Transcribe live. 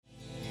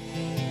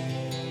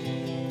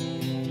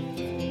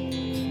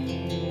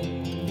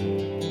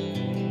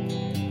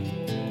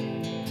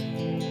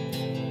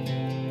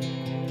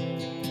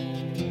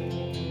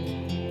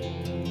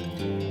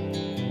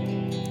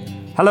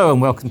Hello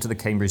and welcome to the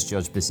Cambridge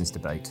Judge Business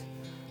Debate.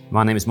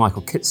 My name is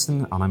Michael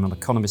Kitson and I'm an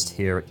economist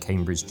here at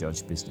Cambridge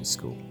Judge Business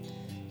School.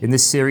 In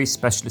this series,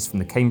 specialists from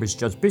the Cambridge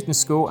Judge Business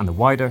School and the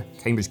wider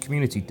Cambridge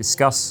community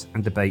discuss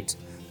and debate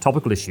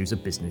topical issues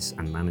of business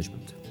and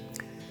management.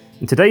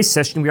 In today's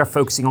session, we are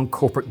focusing on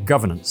corporate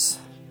governance.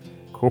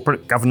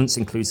 Corporate governance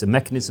includes the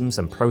mechanisms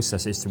and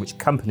processes through which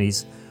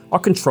companies are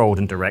controlled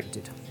and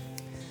directed.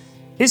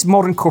 Is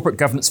modern corporate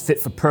governance fit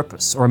for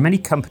purpose, or are many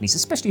companies,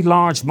 especially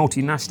large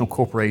multinational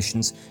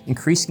corporations,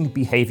 increasingly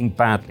behaving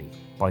badly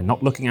by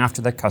not looking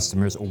after their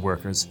customers or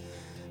workers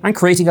and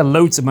creating a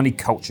loads of money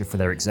culture for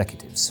their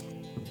executives?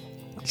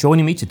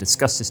 Joining me to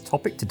discuss this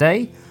topic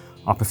today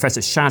are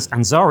Professor Shaz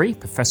Ansari,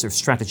 Professor of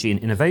Strategy and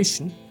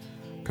Innovation,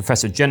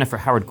 Professor Jennifer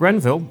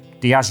Howard-Grenville,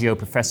 Diageo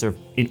Professor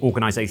in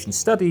Organisation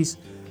Studies,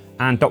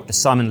 and Dr.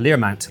 Simon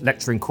Learmount,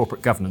 Lecturer in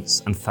Corporate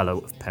Governance and Fellow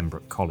of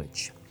Pembroke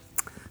College.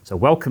 So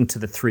welcome to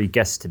the three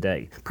guests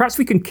today. Perhaps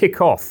we can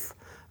kick off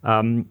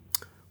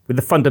with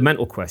the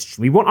fundamental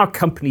question. We want our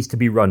companies to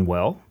be run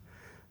well,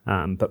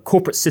 but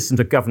corporate systems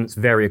of governance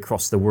vary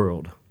across the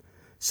world.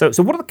 So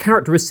what are the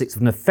characteristics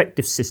of an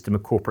effective system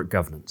of corporate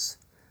governance?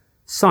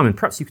 Simon,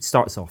 perhaps you could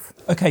start us off.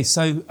 Okay,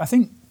 so I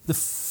think the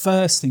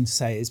first thing to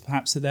say is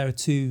perhaps that there are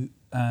two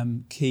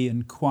key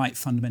and quite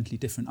fundamentally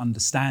different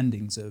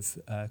understandings of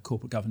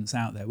corporate governance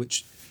out there,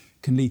 which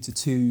can lead to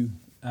two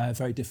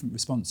very different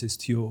responses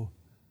to your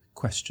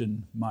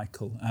question,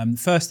 Michael.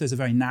 First, there's a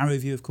very narrow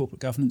view of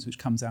corporate governance, which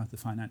comes out of the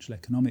financial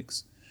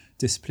economics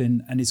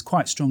discipline and is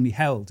quite strongly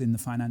held in the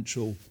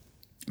financial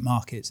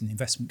markets and the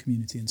investment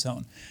community and so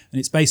on. And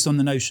it's based on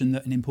the notion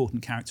that an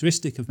important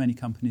characteristic of many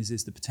companies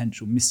is the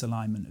potential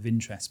misalignment of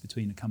interests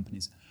between a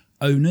company's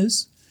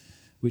owners,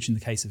 which in the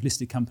case of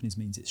listed companies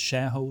means its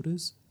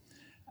shareholders,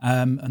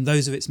 and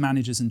those of its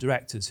managers and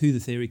directors, who the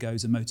theory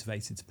goes are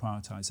motivated to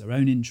prioritise their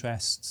own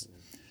interests,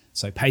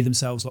 so pay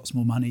themselves lots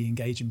more money,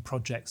 engage in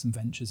projects and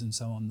ventures and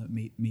so on that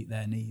meet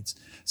their needs.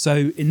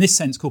 So in this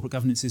sense, corporate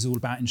governance is all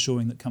about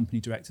ensuring that company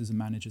directors and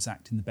managers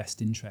act in the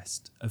best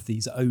interest of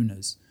these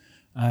owners.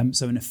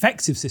 So an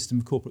effective system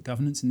of corporate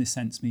governance in this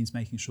sense means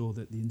making sure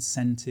that the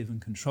incentive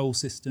and control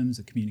systems,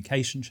 the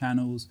communication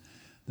channels,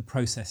 the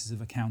processes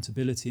of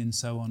accountability and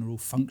so on are all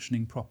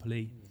functioning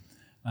properly,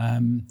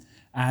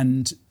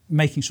 and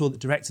making sure that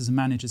directors and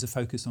managers are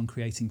focused on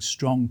creating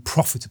strong,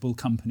 profitable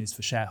companies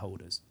for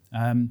shareholders.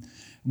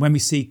 When we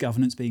see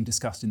governance being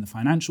discussed in the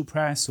financial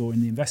press or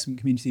in the investment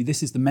community,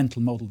 this is the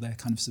mental model they're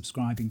kind of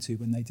subscribing to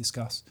when they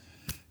discuss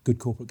good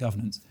corporate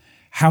governance.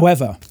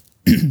 However,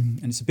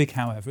 and it's a big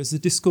however, as the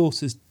discourse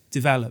has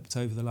developed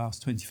over the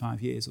last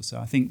 25 years or so,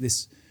 I think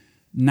this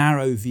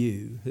narrow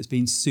view has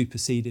been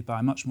superseded by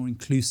a much more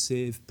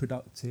inclusive,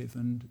 productive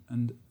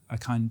and a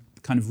kind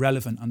of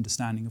relevant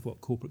understanding of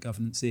what corporate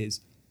governance is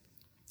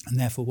and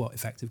therefore what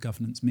effective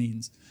governance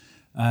means.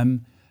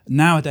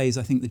 Nowadays,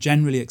 I think the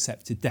generally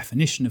accepted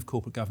definition of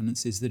corporate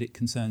governance is that it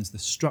concerns the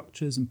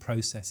structures and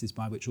processes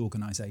by which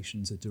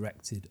organisations are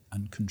directed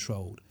and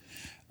controlled.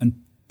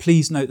 And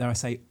please note that I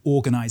say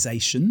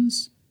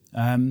organisations.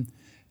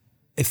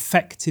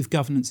 Effective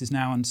governance is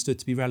now understood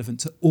to be relevant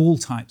to all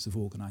types of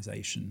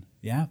organisation.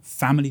 Yeah,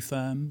 family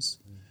firms,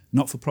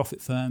 not-for-profit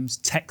firms,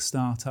 tech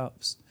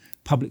startups,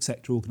 public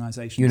sector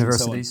organisations,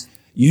 universities. And so on.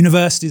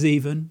 Universities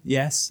even,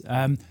 yes.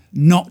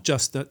 Not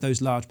just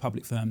those large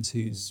public firms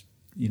whose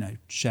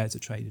shares are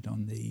traded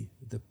on the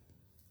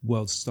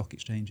world's stock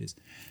exchanges.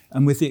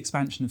 And with the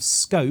expansion of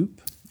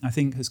scope, I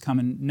think has come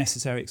a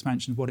necessary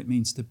expansion of what it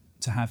means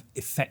to have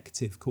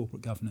effective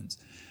corporate governance.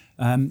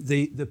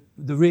 The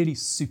really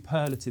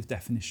superlative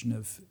definition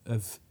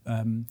of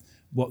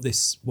what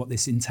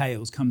this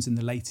entails comes in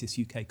the latest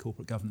UK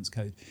Corporate Governance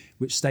Code,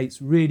 which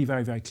states really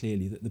very, very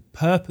clearly that the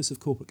purpose of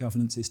corporate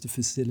governance is to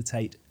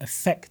facilitate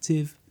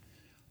effective,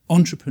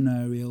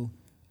 entrepreneurial,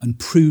 and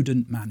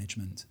prudent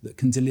management that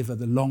can deliver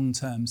the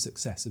long-term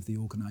success of the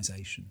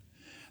organisation.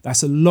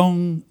 That's a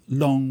long,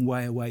 long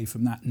way away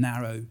from that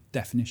narrow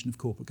definition of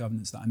corporate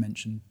governance that I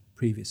mentioned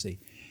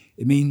previously.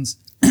 It means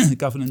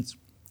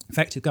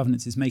effective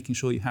governance is making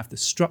sure you have the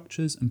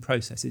structures and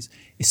processes,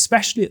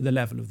 especially at the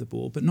level of the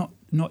board, but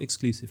not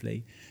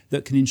exclusively,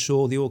 that can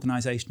ensure the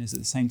organisation is at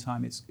the same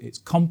time it's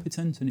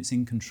competent and it's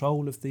in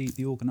control of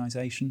the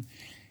organisation.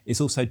 It's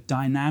also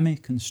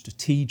dynamic and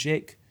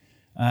strategic,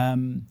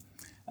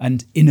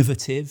 and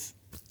innovative.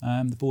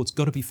 The board's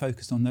got to be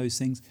focused on those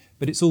things,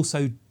 but it's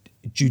also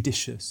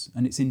judicious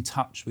and it's in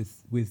touch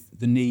with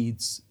the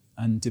needs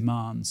and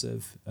demands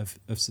of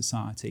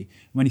society.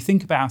 When you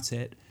think about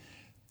it,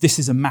 this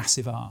is a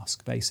massive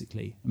ask,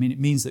 basically. I mean, it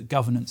means that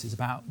governance is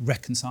about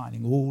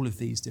reconciling all of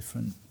these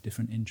different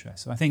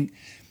interests. So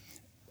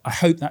I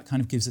hope that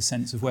kind of gives a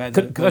sense of where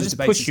Could I just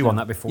push you on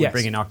that before we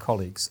bring in our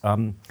colleagues?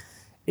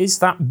 Is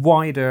that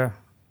wider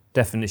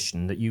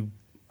definition that you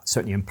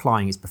certainly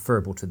implying is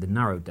preferable to the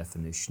narrow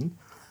definition,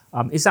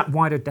 Is that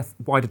wider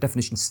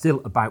definition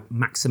still about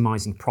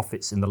maximising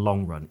profits in the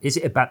long run? Is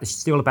it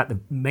still about the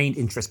main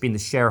interest being the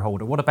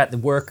shareholder? What about the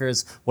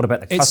workers? What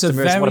about the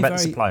customers? What about the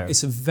suppliers?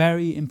 It's a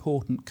very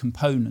important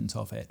component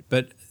of it.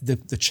 But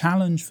the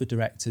challenge for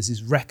directors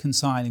is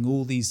reconciling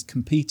all these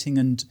competing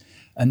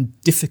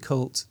and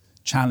difficult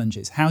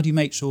challenges. How do you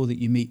make sure that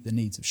you meet the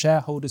needs of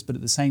shareholders, but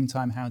at the same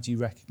time, how do you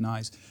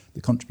recognise the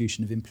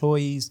contribution of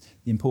employees,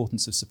 the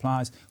importance of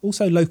suppliers,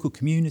 also local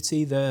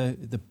community,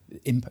 the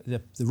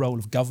role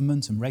of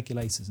government and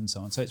regulators and so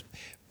on. So it's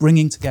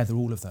bringing together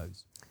all of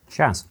those.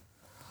 Shaz?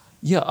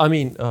 Yeah, I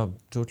mean,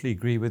 totally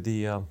agree with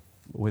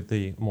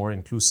the more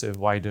inclusive,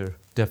 wider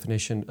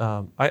definition.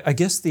 I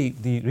guess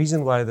the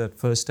reason why that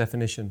first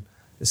definition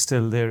is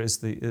still there is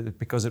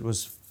because it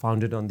was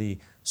founded on the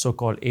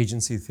so-called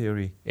agency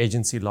theory,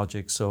 agency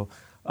logic. So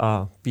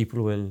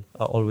people will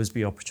always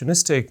be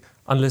opportunistic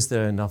unless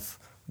there are enough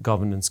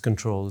governance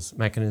controls,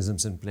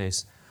 mechanisms in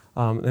place.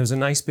 There was a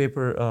nice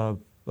paper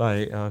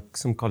by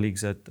some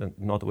colleagues at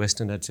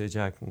Northwestern, at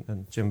Jack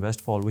and Jim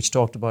Westfall, which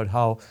talked about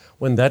how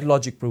when that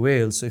logic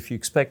prevails, so if you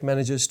expect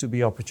managers to be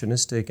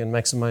opportunistic and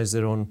maximize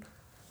their own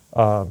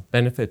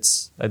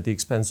benefits at the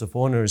expense of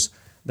owners,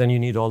 then you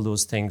need all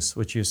those things,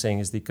 which you're saying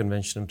is the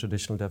conventional,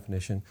 traditional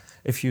definition.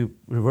 If you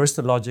reverse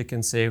the logic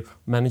and say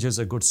managers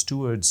are good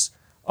stewards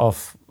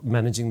of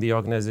managing the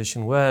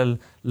organization well,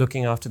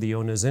 looking after the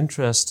owner's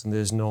interest, and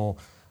there's no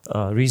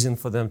reason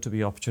for them to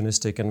be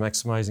opportunistic and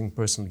maximizing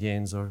personal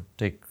gains or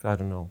take,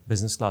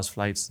 business class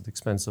flights at the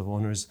expense of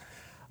owners'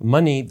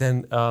 money,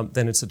 then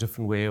it's a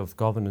different way of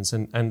governance.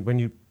 And when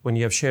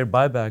you have share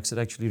buybacks, it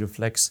actually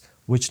reflects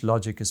which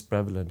logic is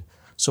prevalent.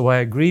 So I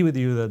agree with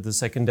you that the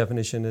second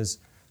definition is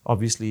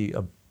obviously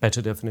a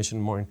better definition,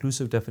 more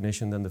inclusive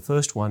definition than the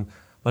first one.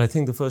 But I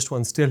think the first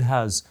one still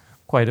has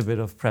quite a bit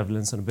of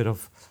prevalence and a bit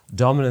of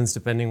dominance,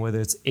 depending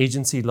whether it's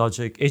agency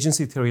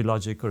theory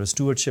logic, or a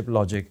stewardship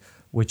logic,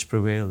 which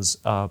prevails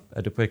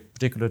at a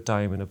particular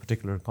time in a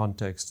particular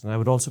context. And I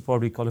would also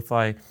probably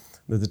qualify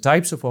the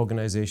types of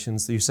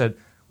organizations. You said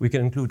we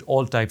can include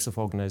all types of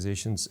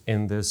organizations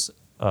in this,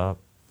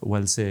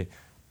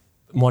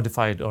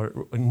 modified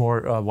or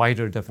more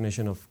wider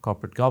definition of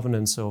corporate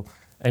governance. So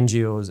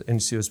NGOs,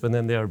 NCOs, but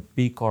then there are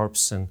B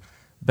Corps and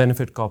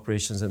benefit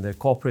corporations, and there are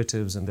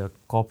cooperatives and there are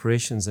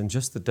corporations, and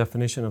just the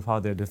definition of how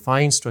they're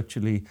defined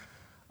structurally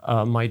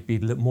might be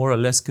more or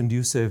less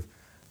conducive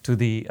to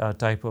the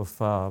type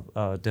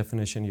of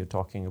definition you're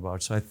talking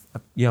about. So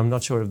I'm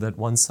not sure if that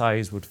one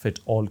size would fit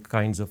all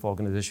kinds of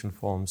organizational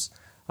forms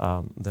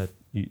that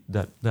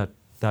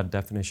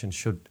definition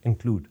should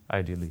include,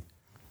 ideally.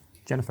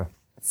 Jennifer?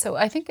 So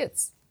I think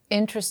it's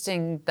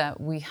interesting that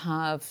we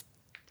have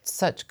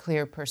such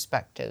clear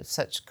perspectives,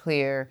 such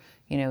clear,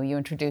 you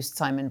introduced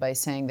Simon by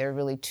saying there are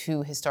really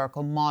two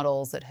historical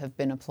models that have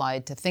been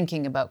applied to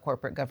thinking about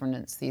corporate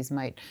governance. These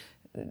might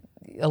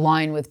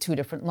align with two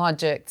different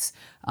logics.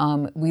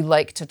 We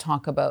like to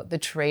talk about the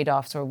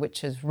trade-offs or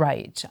which is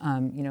right.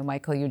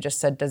 Michael, you just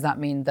said, does that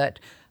mean that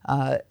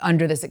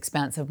under this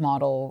expansive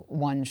model,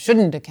 one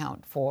shouldn't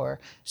account for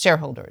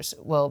shareholders?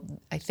 Well,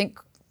 I think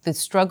the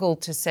struggle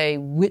to say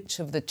which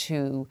of the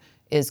two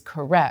is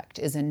correct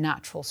is a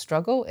natural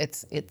struggle.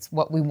 It's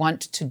what we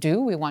want to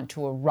do. We want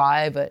to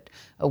arrive at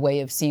a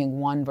way of seeing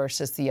one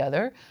versus the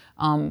other.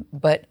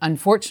 But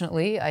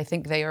unfortunately, I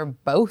think they are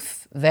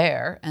both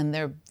there, and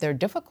they're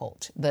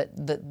difficult.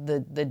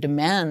 The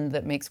demand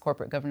that makes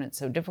corporate governance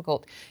so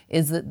difficult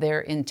is that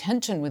they're in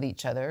tension with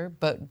each other,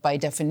 but by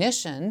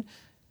definition,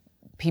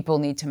 people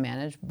need to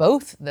manage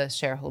both the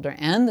shareholder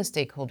and the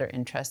stakeholder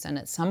interests, and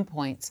at some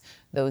points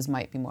those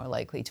might be more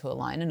likely to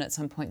align, and at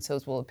some points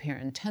those will appear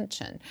in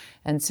tension.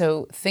 And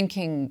so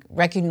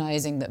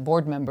recognizing that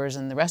board members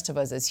and the rest of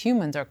us as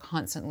humans are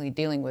constantly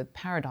dealing with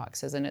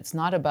paradoxes, and it's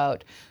not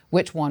about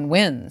which one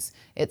wins,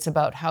 it's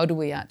about how do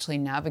we actually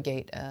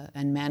navigate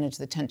and manage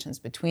the tensions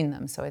between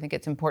them. So I think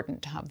it's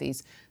important to have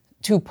these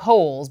two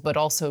poles, but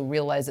also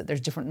realize that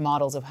there's different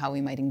models of how we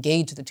might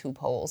engage the two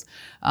poles.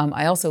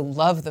 I also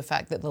love the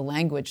fact that the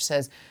language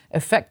says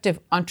effective,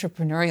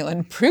 entrepreneurial,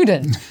 and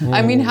prudent.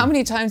 I mean, how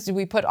many times do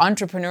we put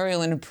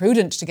entrepreneurial and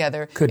prudent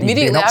together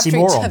immediately after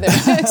each other?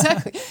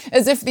 Exactly.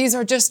 As if these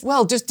are just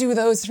do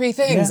those three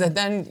things, and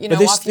then,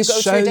 off you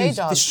go to your day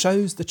job. This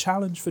shows the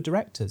challenge for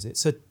directors.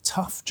 It's a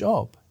tough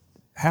job.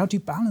 How do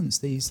you balance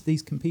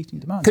these competing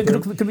demands? You've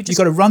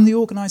got to run the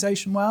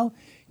organisation well,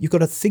 you've got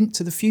to think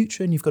to the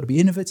future, and you've got to be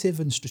innovative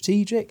and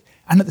strategic,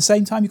 and at the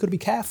same time, you've got to be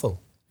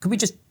careful. Could we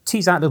just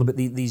tease out a little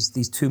bit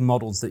these two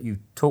models that you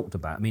talked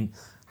about? I mean,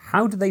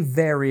 how do they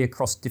vary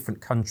across different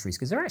countries?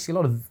 Because there are actually a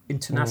lot of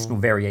international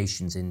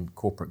variations in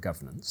corporate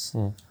governance,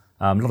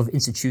 a lot of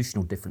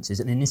institutional differences,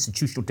 and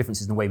institutional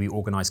differences in the way we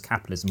organise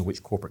capitalism, of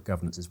which corporate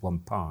governance is one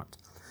part.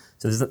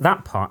 So there's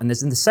that part, and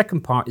the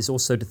second part is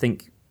also to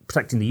think,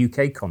 protecting the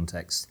UK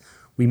context,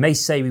 we may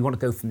say we want to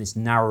go from this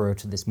narrower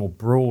to this more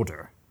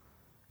broader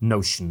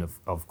notion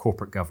of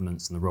corporate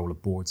governance and the role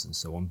of boards and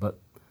so on, but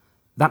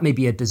that may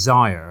be a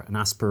desire, an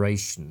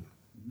aspiration,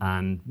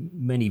 and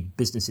many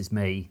businesses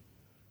may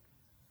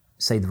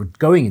say they're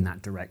going in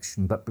that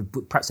direction, but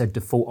perhaps their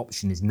default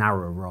option is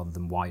narrower rather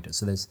than wider.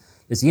 So there's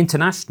the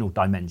international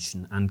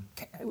dimension, and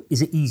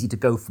is it easy to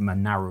go from a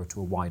narrower to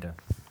a wider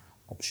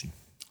option?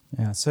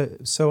 Yeah,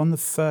 so on the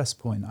first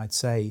point, I'd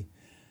say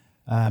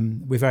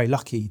we're very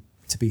lucky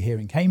to be here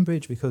in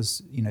Cambridge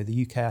because, you know,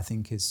 the UK, I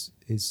think,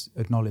 is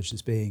acknowledged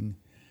as being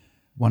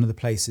one of the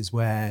places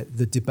where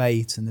the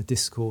debate and the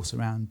discourse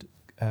around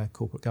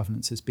corporate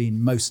governance has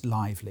been most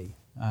lively.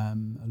 A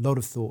lot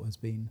of thought has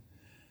been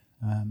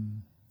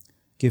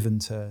given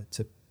to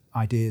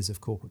ideas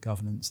of corporate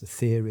governance, the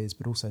theories,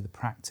 but also the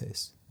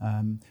practice.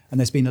 And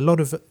there's been a lot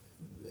of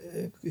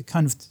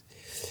kind of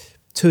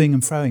toing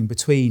and froing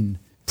between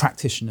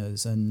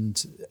practitioners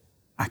and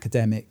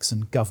academics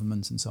and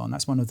governments and so on.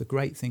 That's one of the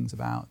great things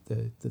about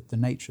the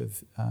nature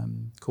of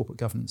corporate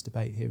governance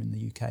debate here in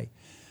the UK.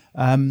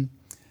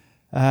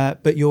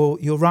 But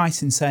you're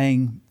right in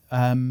saying,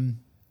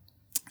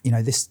 you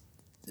know, this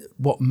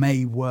what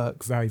may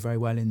work very, very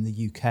well in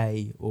the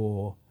UK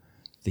or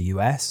the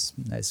US.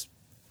 There's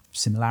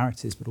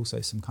similarities, but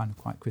also some kind of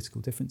quite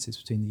critical differences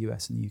between the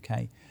US and the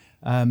UK.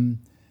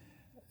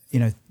 You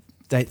know,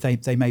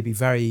 they may be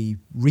very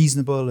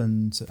reasonable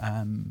and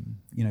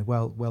you know,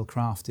 well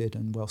crafted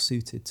and well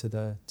suited to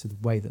the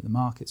way that the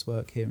markets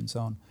work here and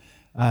so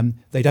on.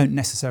 They don't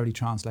necessarily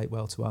translate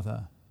well to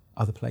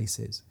other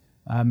places,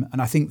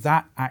 and I think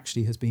that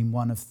actually has been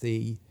one of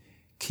the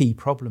key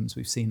problems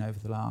we've seen over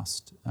the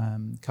last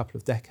couple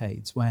of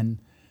decades when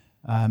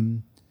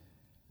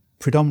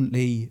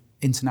predominantly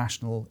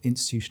international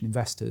institutional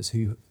investors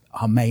who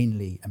are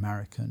mainly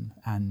American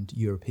and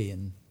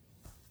European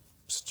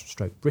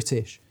stroke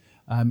British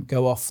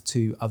go off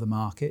to other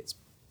markets,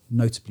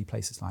 notably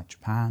places like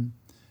Japan,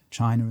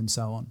 China and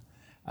so on.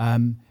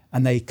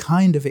 And they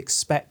kind of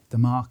expect the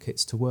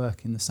markets to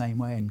work in the same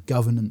way and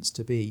governance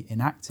to be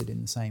enacted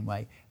in the same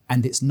way,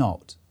 and it's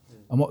not.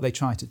 And what they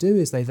try to do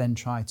is they then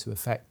try to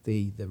affect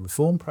the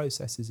reform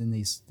processes in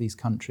these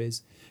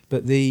countries,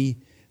 but the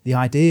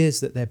ideas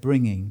that they're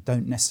bringing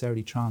don't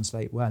necessarily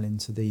translate well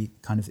into the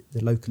kind of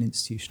the local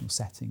institutional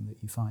setting that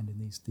you find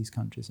in these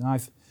countries. And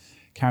I've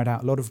carried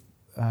out a lot of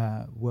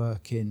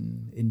work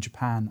in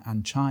Japan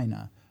and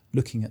China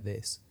looking at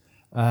this.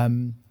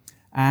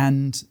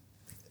 And,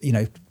 you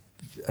know,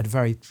 at a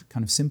very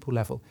kind of simple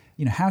level,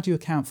 you know, how do you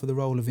account for the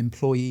role of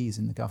employees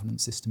in the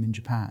governance system in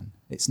Japan?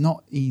 It's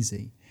not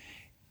easy.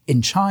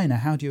 In China,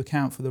 how do you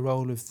account for the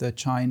role of the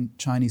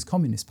Chinese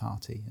Communist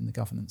Party in the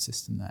governance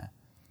system there?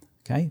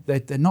 Okay,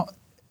 they're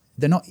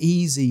not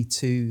easy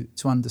to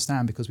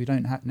understand because we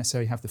don't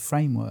necessarily have the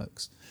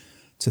frameworks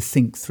to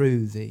think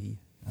through the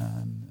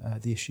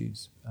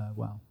issues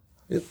well.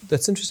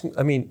 That's interesting.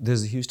 I mean,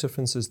 there's huge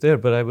differences there,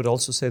 but I would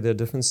also say there are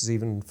differences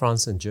even in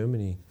France and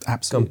Germany.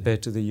 Absolutely.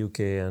 Compared to the UK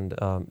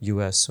and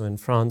US. So in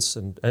France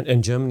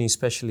and Germany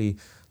especially,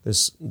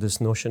 this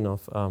notion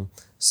of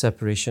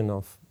separation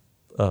of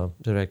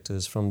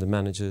directors from the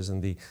managers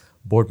and the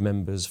board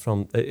members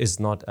is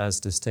not as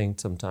distinct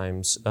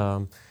sometimes.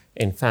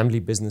 In family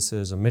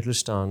businesses or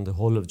Mittelstand, the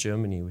whole of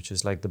Germany, which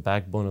is like the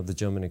backbone of the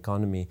German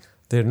economy,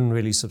 they didn't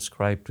really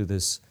subscribe to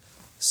this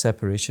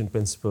separation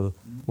principle,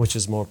 which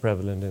is more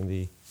prevalent in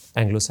the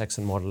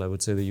Anglo-Saxon model, I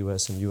would say the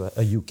US and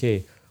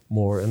UK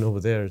more, and over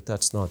there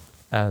that's not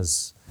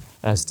as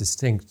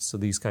distinct. So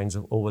these kinds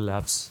of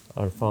overlaps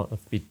are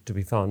to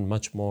be found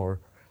much more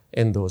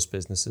in those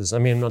businesses. I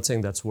mean, I'm not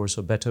saying that's worse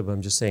or better, but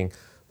I'm just saying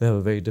they have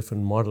a very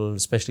different model,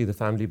 especially the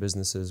family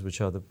businesses,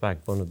 which are the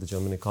backbone of the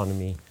German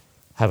economy,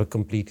 have a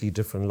completely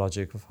different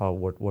logic of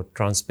what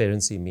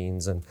transparency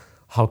means and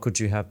how could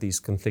you have these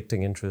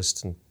conflicting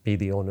interests and be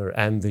the owner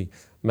and the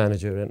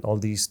manager and all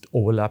these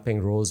overlapping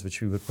roles,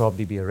 which we would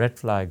probably be a red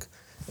flag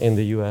in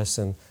the US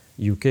and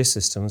UK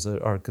systems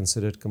that are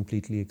considered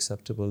completely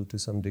acceptable to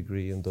some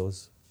degree in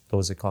those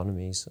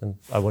economies. And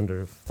I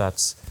wonder if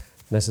that's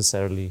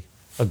necessarily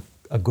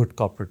a good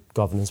corporate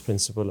governance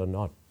principle or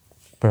not,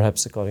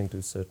 perhaps according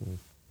to certain...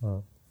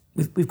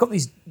 We've got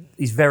these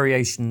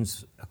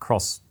variations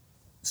across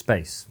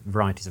space,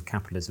 varieties of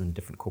capitalism and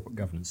different corporate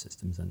governance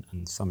systems,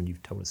 and some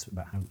you've told us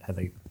about how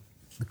the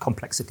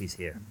complexities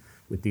here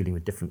with dealing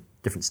with different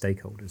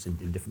stakeholders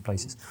in different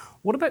places.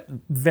 What about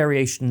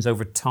variations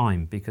over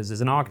time? Because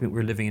there's an argument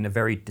we're living in a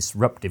very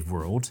disruptive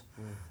world,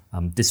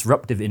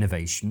 disruptive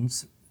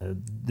innovations.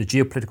 The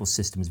geopolitical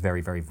system is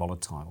very, very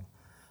volatile.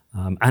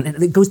 And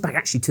it goes back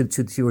actually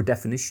to your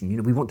definition. You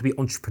know, we want to be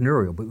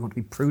entrepreneurial, but we want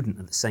to be prudent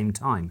at the same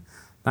time.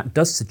 That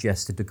does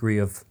suggest a degree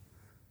of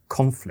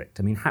conflict.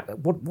 I mean,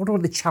 what are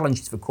the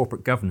challenges for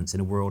corporate governance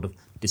in a world of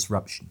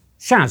disruption?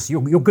 Shaz,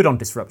 you're good on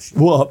disruption.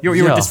 Well,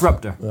 you're a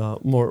disruptor.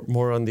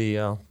 More on the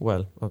there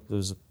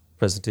was a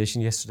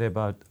presentation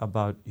yesterday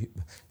about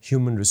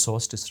human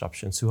resource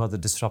disruptions. Who are the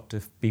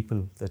disruptive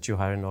people that you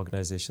hire in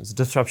organizations?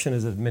 Disruption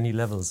is at many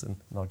levels and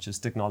not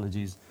just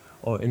technologies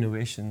or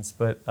innovations.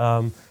 But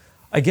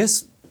I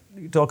guess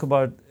you talk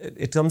about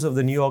in terms of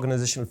the new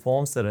organizational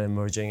forms that are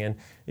emerging, and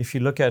if you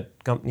look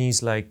at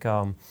companies like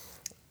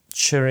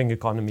sharing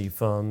economy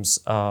firms,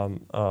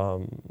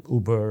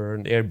 Uber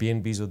and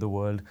Airbnbs of the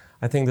world,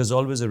 I think there's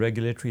always a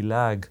regulatory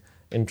lag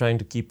in trying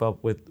to keep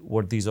up with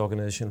what these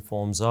organizational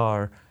forms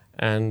are,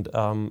 and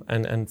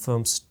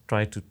firms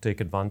try to take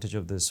advantage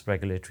of this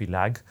regulatory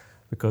lag,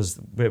 because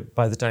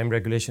by the time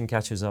regulation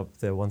catches up,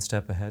 they're one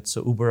step ahead.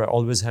 So Uber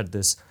always had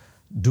this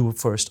do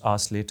first,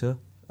 ask later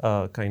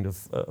kind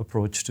of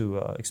approach to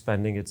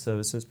expanding its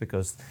services,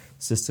 because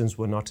systems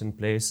were not in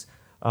place.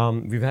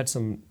 We've had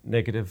some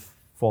negative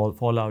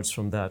fallouts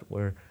from that,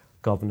 where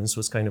governance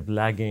was kind of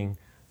lagging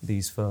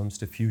these firms'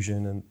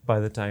 diffusion, and by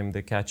the time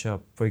they catch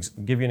up,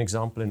 give you an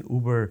example, in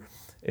Uber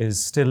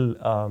is still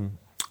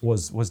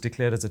was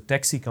declared as a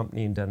taxi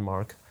company in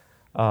Denmark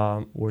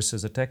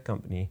versus a tech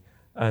company,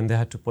 and they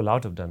had to pull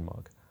out of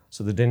Denmark.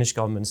 So the Danish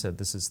government said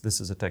this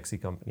is a taxi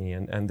company,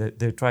 and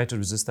they tried to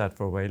resist that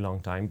for a very long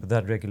time, but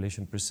that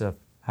regulation per se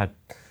had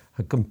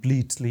a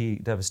completely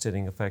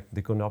devastating effect.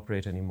 They couldn't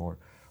operate anymore.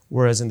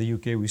 Whereas in the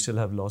UK, we still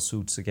have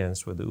lawsuits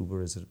against whether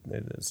Uber is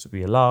to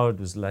be allowed,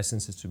 was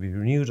licenses to be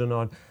renewed or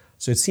not.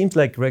 So it seems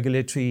like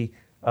regulatory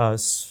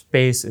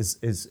space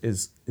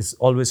is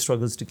always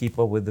struggles to keep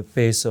up with the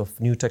pace of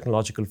new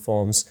technological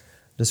forms,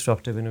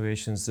 disruptive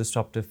innovations,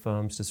 disruptive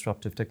firms,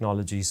 disruptive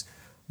technologies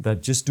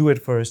that just do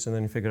it first and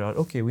then figure out,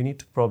 okay, we need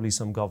to probably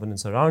some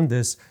governance around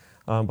this.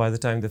 By the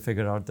time they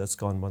figure out, that's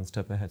gone one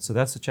step ahead. So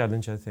that's a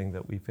challenge, I think,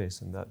 that we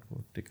face in that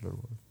particular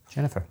world.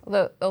 Jennifer.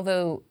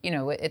 Although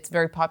it's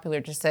very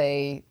popular to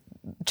say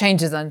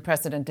change is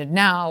unprecedented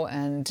now,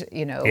 and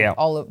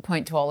all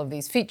point to all of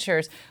these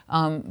features.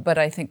 But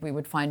I think we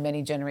would find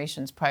many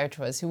generations prior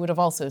to us who would have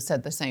also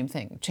said the same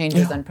thing. Change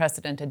is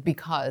unprecedented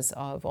because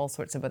of all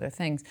sorts of other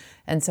things.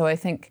 And so I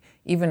think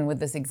even with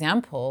this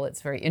example,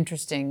 it's very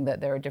interesting that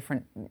there are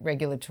different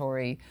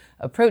regulatory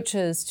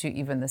approaches to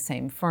even the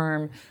same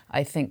firm.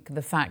 I think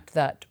the fact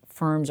that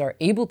firms are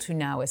able to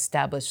now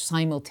establish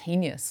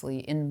simultaneously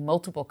in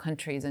multiple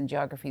countries and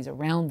geographies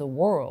around the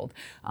world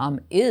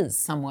is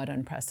somewhat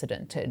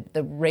unprecedented,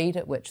 the rate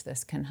at which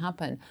this can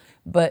happen.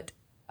 But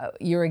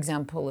your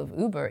example of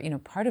Uber,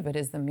 part of it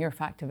is the mere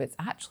fact of it's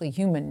actually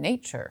human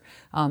nature.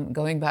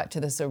 Going back to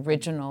this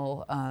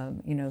original,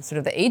 sort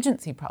of the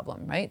agency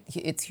problem, right?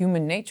 It's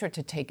human nature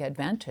to take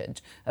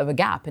advantage of a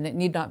gap, and it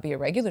need not be a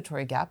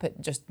regulatory gap. It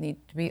just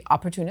need to be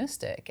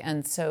opportunistic.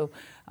 And so,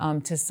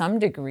 to some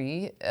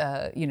degree,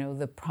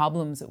 the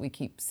problems that we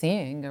keep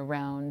seeing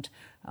around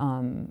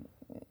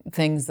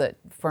things that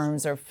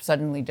firms are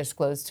suddenly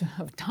disclosed to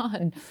have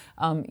done,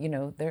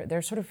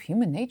 they're sort of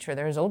human nature.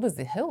 They're as old as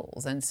the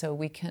hills, and so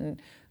we can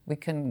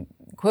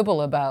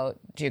quibble about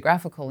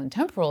geographical and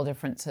temporal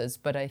differences,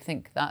 but I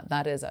think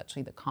that is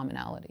actually the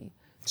commonality.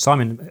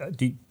 Simon,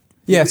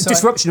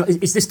 disruption.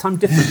 Is this time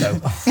different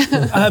though?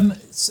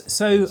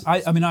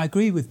 I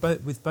agree with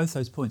both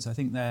those points. I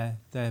think they're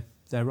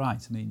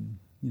right. I mean,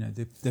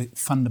 the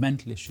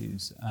fundamental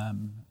issues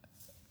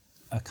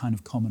are kind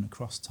of common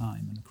across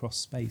time and across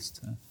space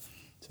to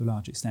a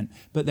large extent.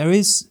 But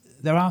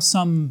there are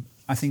some,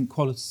 I think,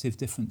 qualitative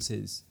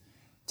differences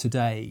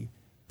today,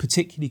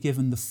 particularly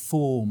given the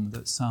form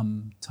that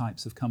some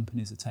types of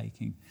companies are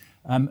taking.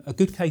 A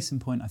good case in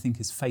point, I think,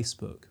 is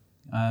Facebook.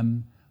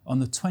 On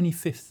the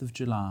 25th of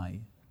July,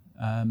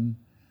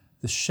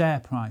 the share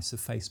price of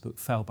Facebook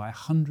fell by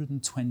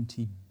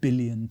 $120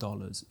 billion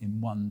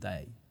in one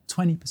day.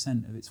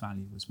 20% of its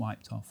value was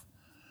wiped off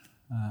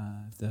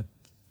the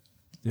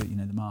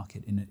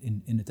market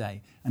in a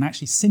day. And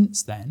actually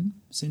since then,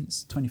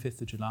 since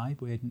 25th of July,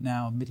 we're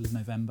now middle of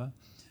November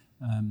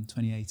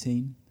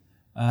 2018,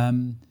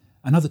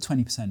 another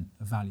 20%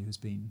 of value has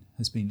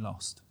been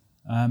lost.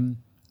 And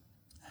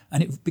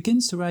it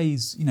begins to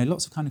raise,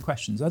 lots of kind of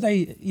questions. Are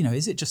they,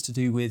 is it just to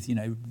do with,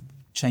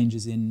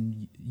 changes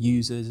in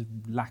users,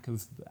 lack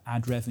of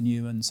ad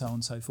revenue and so on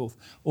and so forth?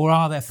 Or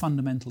are there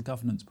fundamental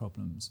governance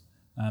problems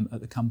at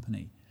the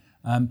company?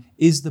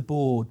 Is the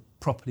board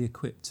properly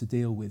equipped to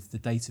deal with the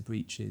data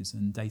breaches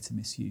and data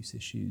misuse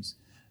issues?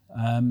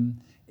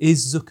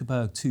 Is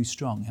Zuckerberg too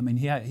strong? I mean,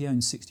 he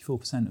owns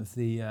 64% of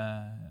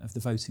the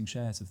voting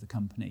shares of the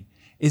company.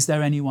 Is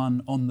there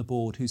anyone on the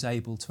board who's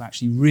able to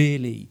actually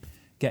really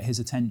get his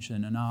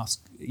attention and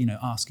ask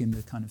him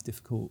the kind of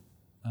difficult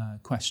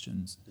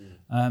questions?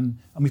 And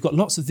we've got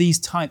lots of these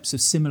types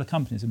of similar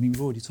companies. I mean,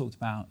 we've already talked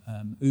about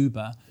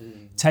Uber,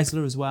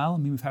 Tesla as well. I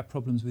mean, we've had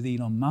problems with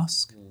Elon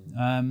Musk.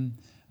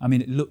 I mean,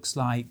 it looks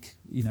like,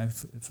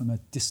 from a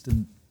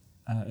distant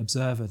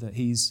observer that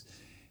he's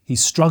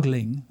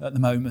struggling at the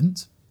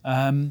moment.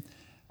 And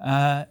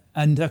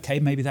okay,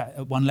 maybe that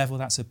at one level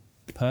that's a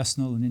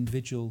personal and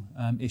individual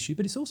issue,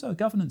 but it's also a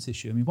governance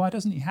issue. I mean, why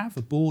doesn't he have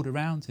a board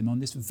around him on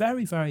this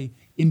very, very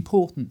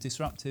important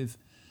disruptive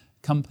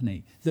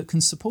company that can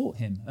support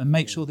him and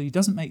make sure that he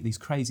doesn't make these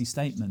crazy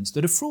statements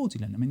that are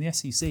fraudulent? I mean, the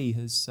SEC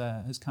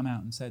has come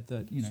out and said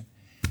that,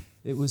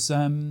 it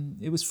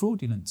was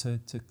fraudulent to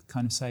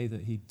kind of say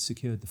that he'd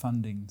secured the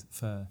funding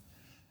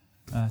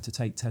to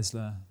take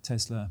Tesla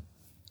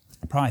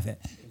private.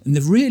 And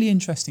the really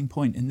interesting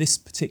point in this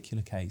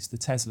particular case, the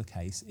Tesla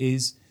case,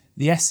 is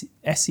the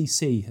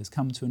SEC has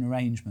come to an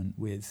arrangement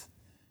with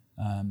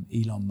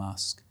Elon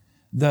Musk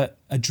that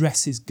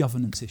addresses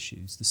governance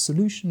issues. The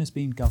solution has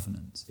been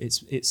governance.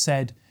 It's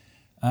said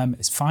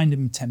It's fined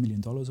him $10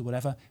 million or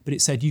whatever, but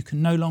it said you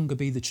can no longer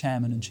be the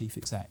chairman and chief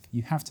exec.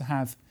 You have to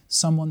have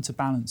someone to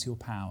balance your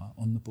power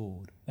on the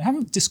board. They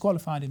haven't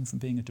disqualified him from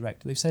being a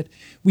director. They've said,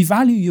 we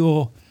value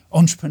your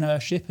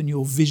entrepreneurship and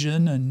your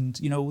vision and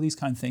all these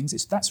kind of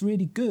things. That's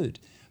really good,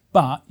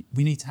 but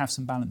we need to have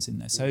some balance in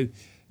there. So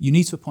you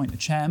need to appoint a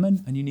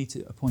chairman and you need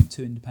to appoint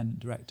 2 independent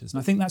directors. And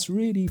I think that's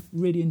really,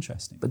 really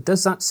interesting. But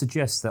does that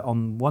suggest that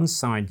on one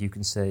side you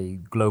can say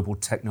global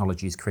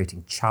technology is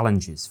creating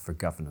challenges for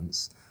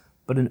governance,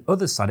 but on the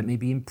other side it may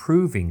be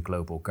improving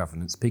global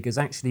governance, because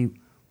actually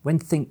when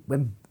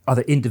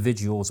other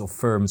individuals or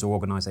firms or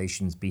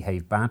organisations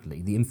behave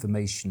badly, the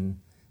information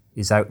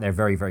is out there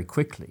very, very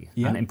quickly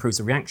and it improves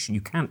the reaction.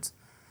 You can't,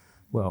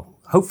 well,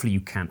 hopefully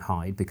you can't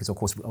hide, because of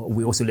course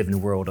we also live in a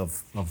world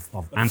of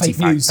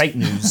anti-fact, fake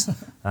news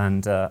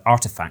and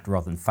artifact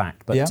rather than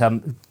fact. But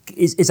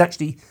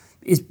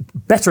is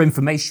better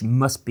information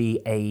must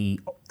be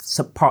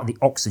part of the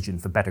oxygen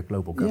for better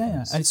global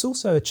governance. Yeah, and it's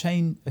also a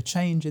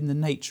change in the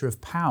nature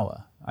of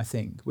power, I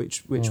think,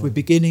 which we're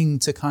beginning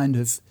to kind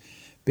of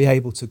be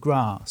able to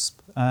grasp.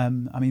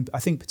 I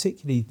think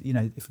particularly,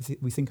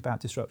 if we think about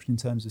disruption in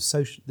terms of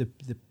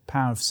the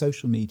power of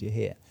social media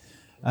here,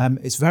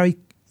 it's very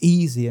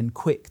easy and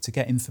quick to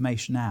get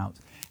information out.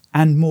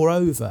 And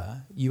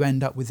moreover, you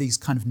end up with these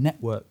kind of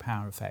network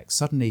power effects.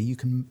 Suddenly you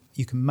can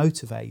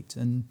motivate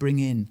and bring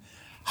in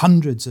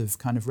hundreds of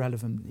kind of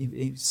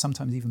relevant,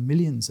 sometimes even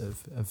millions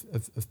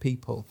of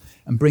people,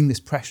 and bring this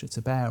pressure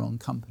to bear on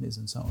companies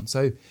and so on.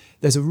 So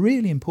there's a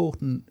really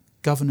important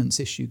governance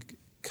issue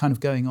kind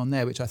of going on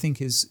there, which I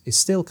think is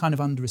still kind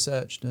of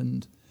under-researched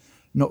and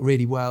not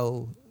really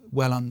well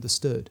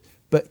understood,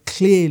 but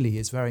clearly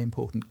is very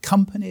important.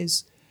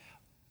 Companies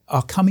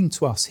are coming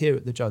to us here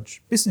at the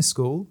Judge Business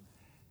School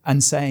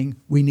and saying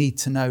we need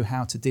to know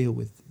how to deal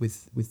with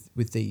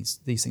these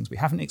things. We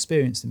haven't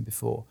experienced them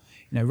before.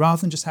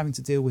 Rather than just having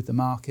to deal with the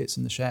markets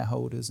and the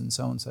shareholders and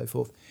so on and so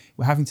forth,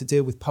 we're having to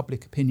deal with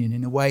public opinion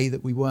in a way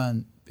that we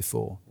weren't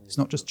before. It's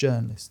not just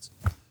journalists.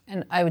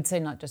 And I would say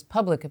not just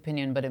public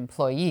opinion, but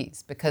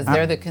employees, because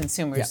they're the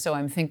consumers. Yeah. So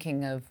I'm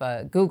thinking of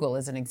Google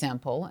as an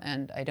example,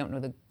 and I don't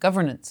know the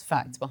governance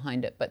facts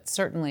behind it, but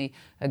certainly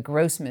a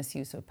gross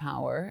misuse of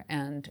power,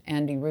 and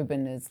Andy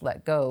Rubin is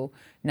let go.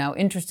 Now,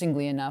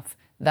 interestingly enough,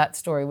 that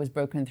story was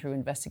broken through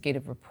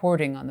investigative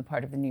reporting on the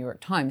part of the New York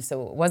Times.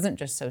 So it wasn't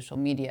just social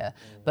media,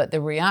 but the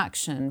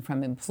reaction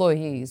from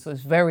employees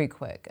was very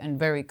quick and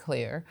very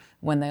clear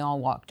when they all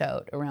walked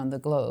out around the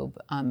globe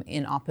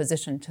in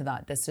opposition to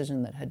that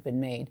decision that had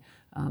been made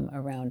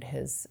around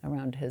his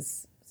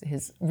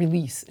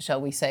release,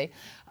 shall we say.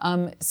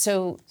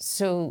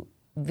 So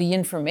the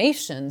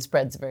information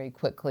spreads very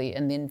quickly,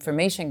 and the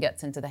information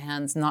gets into the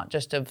hands not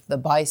just of the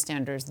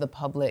bystanders, the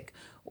public,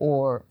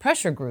 or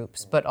pressure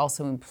groups, but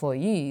also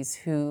employees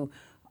who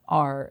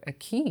are a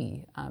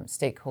key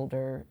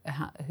stakeholder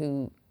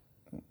who,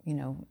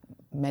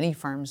 many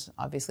firms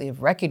obviously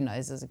have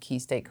recognized as a key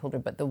stakeholder,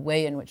 but the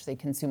way in which they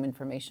consume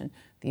information,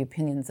 the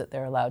opinions that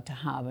they're allowed to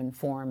have and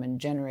form and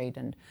generate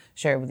and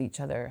share with each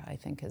other, I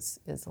think is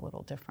a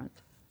little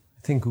different.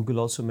 I think Google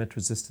also met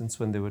resistance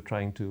when they were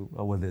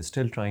they're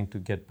still trying to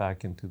get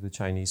back into the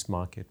Chinese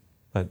market,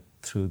 but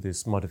through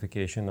this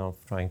modification of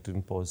trying to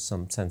impose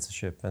some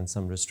censorship and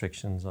some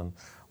restrictions on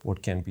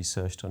what can be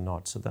searched or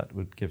not. So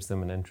that gives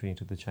them an entry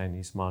into the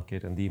Chinese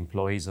market, and the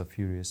employees are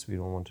furious. We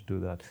don't want to do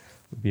that. It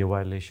would be a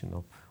violation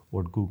of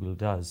what Google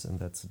does,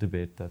 and that's a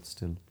debate that's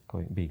still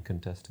being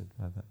contested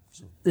by that.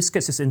 So. This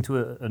gets us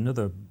into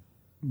another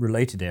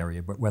related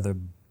area, but whether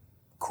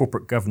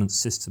corporate governance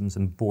systems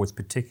and boards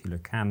particular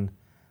can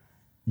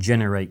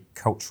generate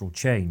cultural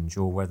change,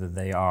 or whether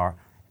they are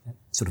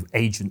sort of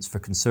agents for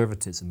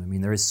conservatism. I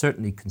mean, there is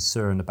certainly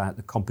concern about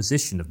the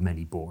composition of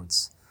many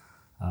boards.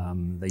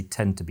 They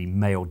tend to be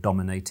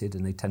male-dominated,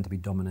 and they tend to be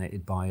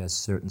dominated by a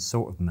certain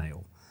sort of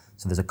male.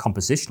 So there's a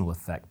compositional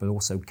effect, but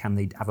also can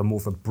they have a more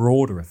of a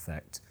broader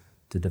effect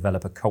to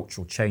develop a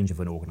cultural change of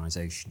an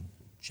organisation?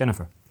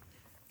 Jennifer?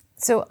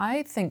 So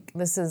I think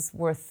this is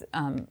worth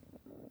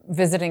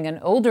visiting an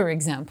older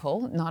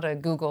example, not a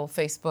Google,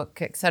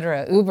 Facebook, et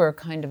cetera, Uber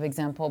kind of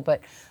example,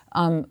 but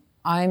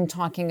I'm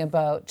talking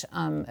about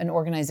an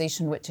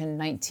organization which in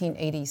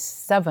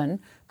 1987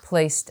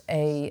 placed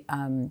a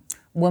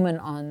woman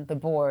on the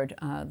board.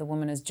 The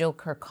woman is Jill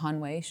Kerr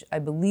Conway. I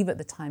believe at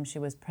the time she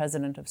was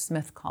president of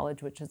Smith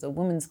College, which is a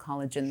women's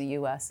college in the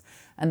US,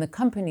 and the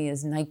company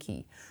is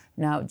Nike.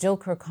 Now, Jill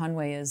Kerr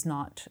Conway is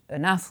not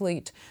an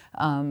athlete.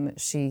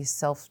 She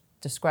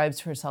describes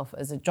herself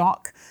as a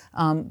jock,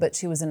 but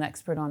she was an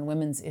expert on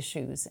women's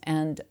issues.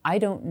 And I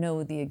don't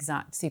know the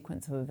exact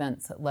sequence of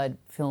events that led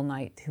Phil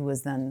Knight, who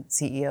was then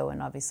CEO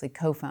and obviously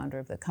co-founder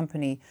of the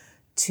company,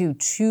 to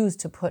choose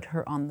to put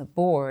her on the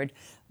board.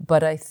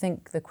 But I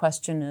think the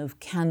question of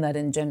can that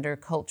engender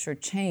culture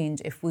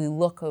change, if we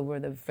look over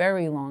the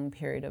very long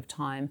period of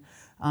time,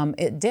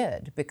 it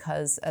did,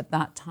 because at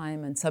that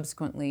time and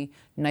subsequently,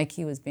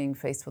 Nike was being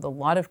faced with a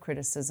lot of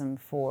criticism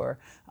for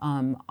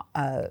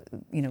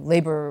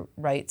labor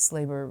rights,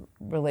 labor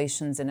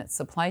relations in its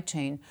supply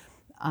chain.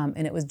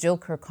 And it was Jill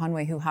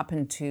Kerr-Conway who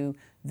happened to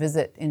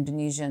visit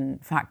Indonesian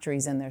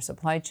factories and their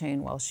supply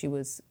chain while she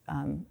was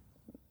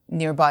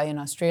nearby in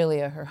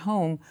Australia, her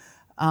home.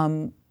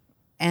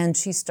 And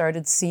she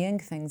started seeing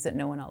things that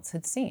no one else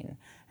had seen.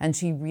 And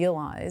she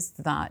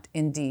realized that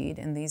indeed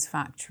in these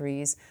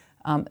factories,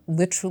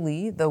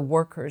 literally the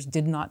workers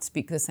did not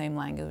speak the same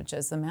language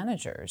as the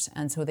managers.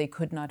 And so they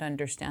could not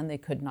understand, they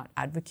could not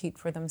advocate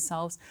for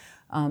themselves.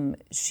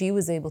 She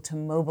was able to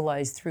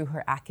mobilize through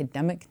her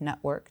academic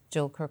network,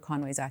 Jill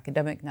Kerr-Conway's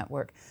academic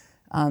network,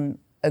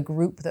 a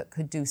group that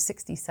could do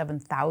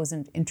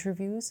 67,000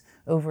 interviews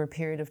over a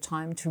period of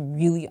time to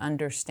really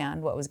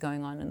understand what was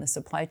going on in the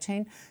supply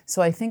chain.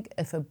 So I think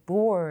if a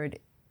board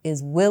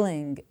is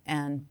willing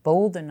and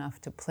bold enough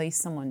to place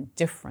someone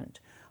different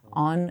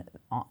on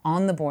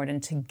the board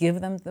and to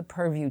give them the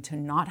purview to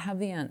not have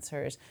the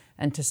answers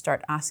and to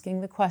start asking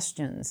the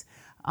questions,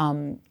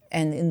 and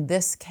in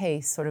this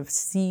case sort of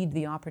seed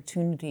the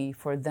opportunity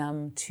for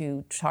them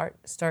to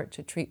start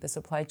to treat the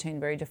supply chain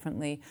very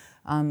differently.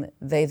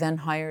 They then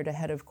hired a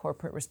head of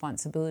corporate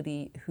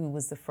responsibility who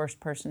was the first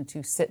person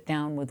to sit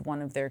down with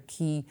one of the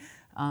key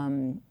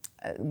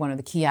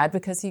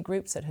advocacy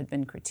groups that had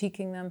been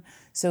critiquing them.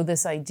 So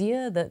this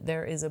idea that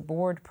there is a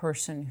board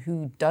person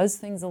who does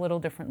things a little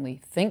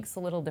differently, thinks a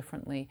little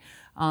differently,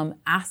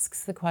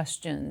 asks the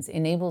questions,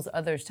 enables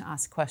others to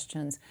ask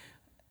questions.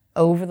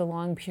 Over the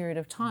long period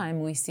of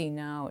time, we see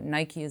now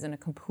Nike is in a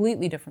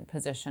completely different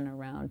position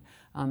around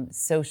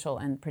social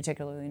and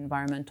particularly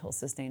environmental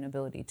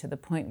sustainability, to the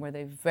point where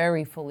they've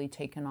very fully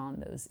taken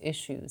on those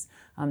issues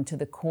to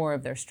the core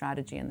of their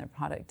strategy and their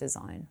product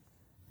design.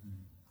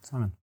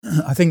 Simon?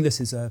 I think this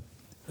is a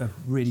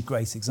really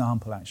great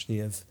example,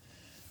 actually, of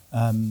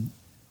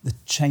the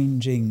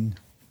changing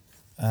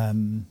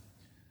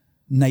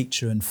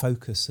nature and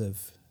focus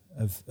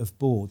of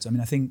boards. I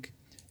mean, I think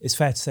it's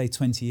fair to say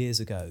 20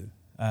 years ago,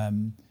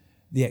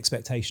 the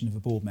expectation of a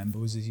board member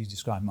was, as you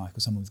described, Michael,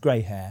 someone with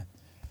grey hair,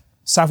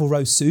 Savile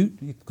Row suit,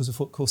 because of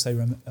course they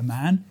were a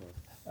man.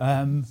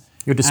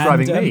 You're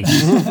describing me.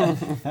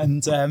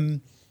 And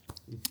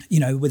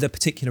with a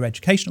particular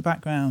educational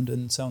background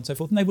and so on and so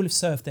forth, and they will have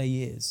served their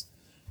years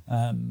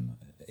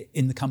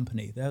in the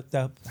company.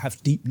 They'll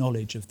have deep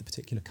knowledge of the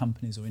particular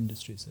companies or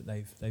industries that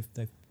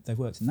they've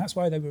worked in. That's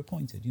why they were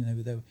appointed.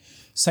 They were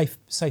safe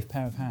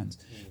pair of hands.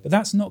 But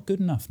that's not good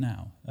enough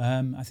now.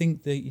 I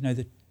think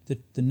the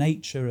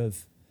nature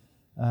of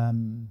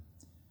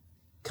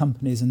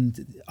companies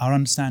and our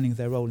understanding of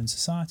their role in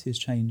society has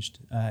changed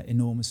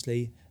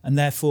enormously, and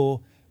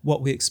therefore what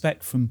we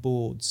expect from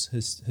boards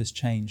has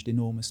changed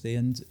enormously.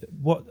 And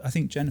what I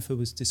think Jennifer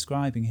was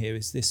describing here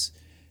is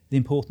the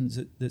importance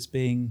that's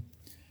being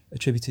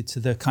attributed to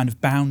the kind of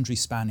boundary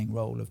spanning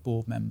role of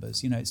board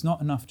members. It's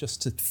not enough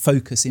just to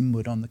focus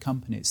inward on the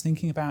company. It's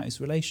thinking about its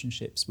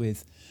relationships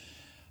with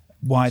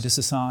wider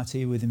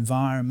society, with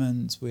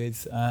environment,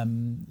 with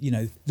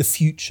the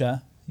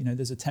future.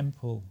 There's a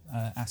temporal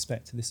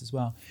aspect to this as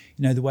well.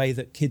 The way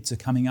that kids are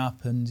coming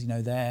up and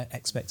their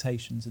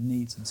expectations and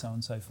needs and so on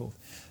and so forth.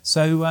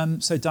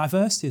 So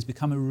diversity has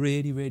become a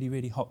really, really,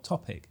 really hot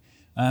topic,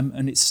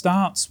 and it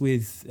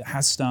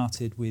has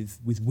started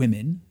with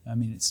women. I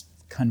mean, it's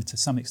kind of to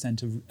some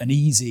extent an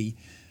easy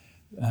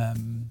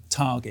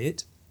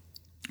target,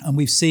 and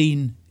we've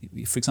seen,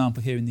 for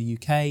example, here in the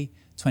UK.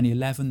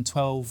 2011,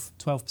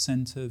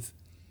 12%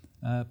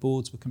 of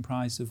boards were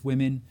comprised of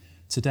women.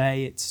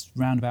 Today, it's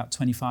around about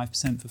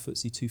 25% for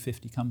FTSE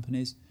 250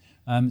 companies.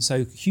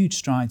 So huge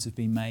strides have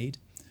been made.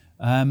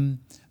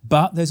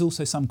 But there's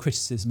also some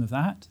criticism of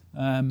that.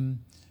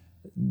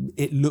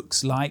 It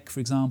looks like, for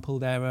example,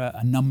 there are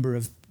a number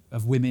of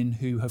women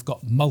who have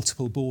got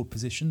multiple board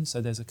positions. So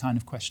there's a kind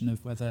of question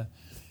of whether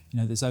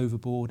there's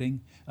overboarding.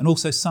 And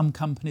also some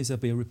companies, there'll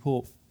be a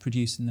report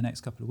produced in the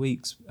next couple of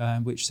weeks,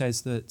 which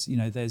says that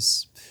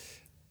there's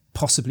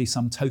possibly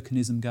some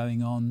tokenism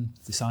going on.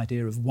 This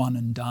idea of one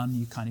and done.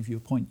 You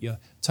appoint your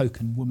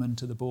token woman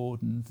to the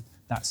board, and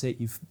that's it.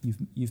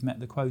 You've met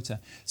the quota.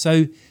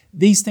 So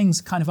these things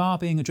kind of are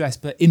being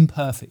addressed, but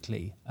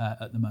imperfectly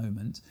at the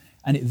moment.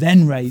 And it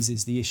then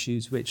raises the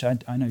issues, which I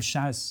know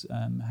Shaz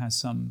has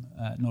some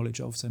knowledge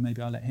of, so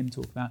maybe I'll let him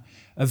talk about,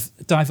 of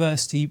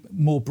diversity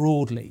more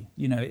broadly.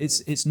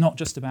 It's not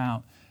just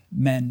about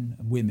men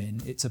and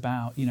women. It's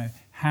about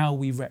how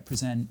we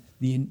represent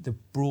the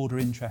broader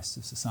interests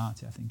of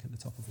society, I think, at the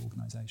top of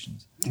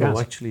organisations. Well,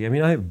 actually, I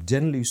mean, I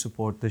generally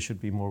support there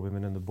should be more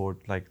women on the board.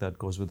 Like, that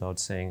goes without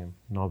saying.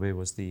 Norway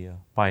was the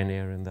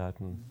pioneer in that,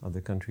 and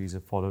other countries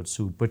have followed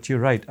suit. But you're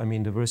right. I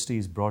mean, diversity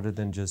is broader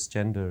than just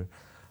gender.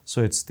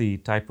 So it's the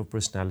type of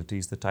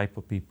personalities, the type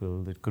of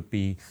people. It could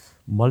be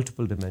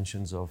multiple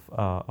dimensions of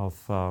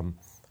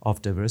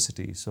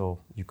diversity. So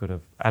you could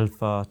have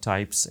alpha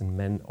types in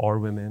men or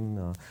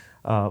women.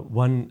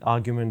 One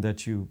argument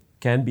that you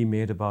can be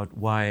made about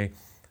why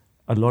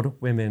a lot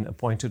of women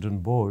appointed on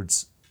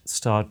boards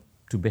start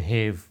to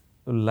behave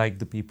like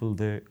the people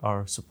they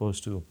are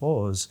supposed to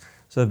oppose.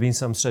 So there have been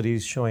some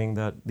studies showing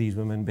that these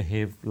women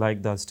behave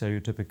like that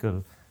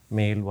stereotypical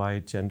male,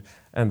 white, and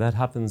that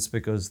happens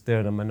because they're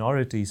in a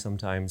minority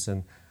sometimes,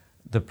 and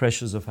the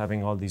pressures of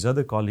having all these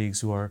other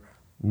colleagues who are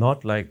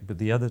not like but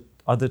the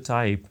other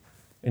type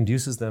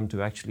induces them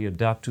to actually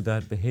adapt to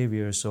that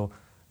behavior. So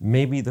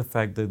maybe the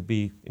fact that there'd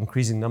be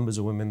increasing numbers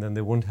of women, then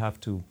they won't have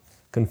to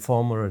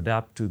conform or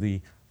adapt to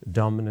the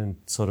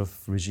dominant sort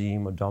of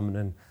regime or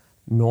dominant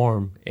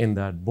norm in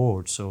that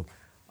board. So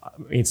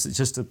it's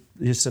just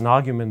an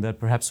argument that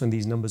perhaps when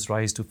these numbers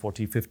rise to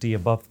 40, 50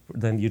 above,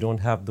 then you don't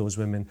have those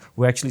women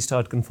who actually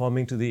start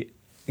conforming to the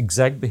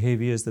exact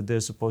behaviors that they're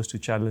supposed to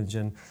challenge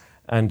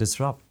and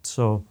disrupt.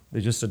 So they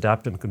just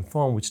adapt and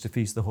conform, which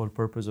defeats the whole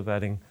purpose of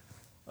adding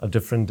a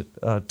different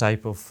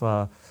type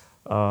of,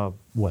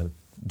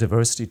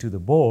 diversity to the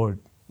board,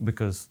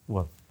 because,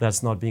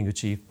 that's not being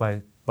achieved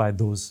by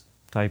those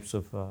types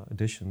of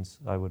additions,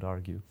 I would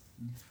argue.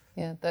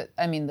 Yeah,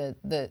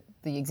 the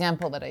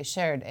example that I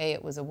shared,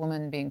 it was a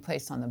woman being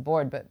placed on the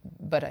board,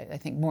 but I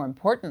think more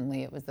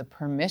importantly, it was the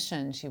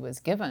permission she was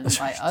given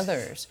by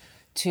others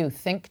to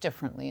think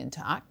differently and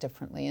to act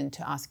differently and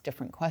to ask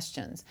different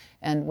questions.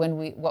 And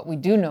what we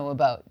do know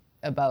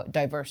about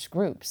diverse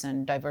groups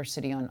and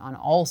diversity on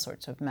all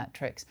sorts of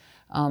metrics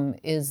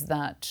is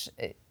that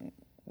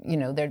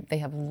they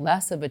have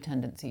less of a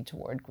tendency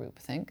toward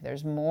groupthink.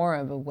 There's more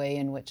of a way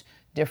in which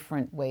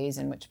different ways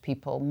in which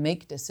people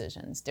make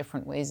decisions,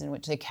 different ways in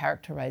which they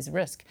characterize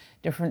risk,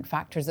 different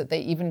factors that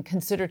they even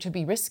consider to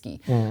be risky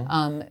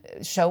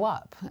show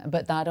up.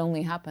 But that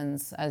only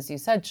happens, as you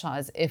said,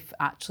 Shaz, if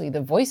actually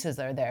the voices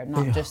are there,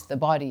 not just the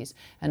bodies.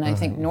 And I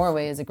think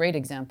Norway is a great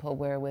example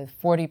where with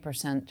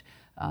 40%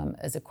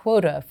 as a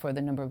quota for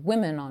the number of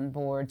women on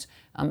boards,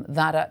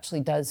 that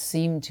actually does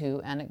seem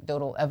to,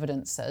 anecdotal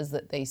evidence says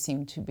that they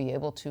seem to be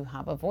able to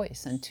have a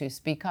voice and to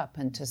speak up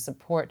and to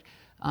support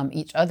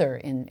each other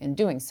in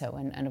doing so.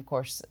 And of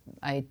course,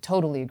 I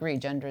totally agree,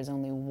 gender is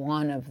only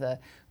one of the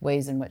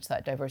ways in which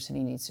that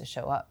diversity needs to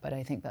show up. But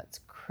I think that's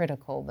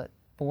critical that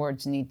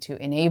boards need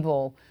to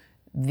enable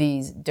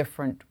these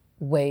different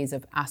ways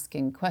of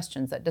asking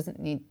questions. That doesn't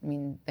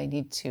mean they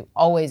need to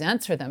always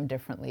answer them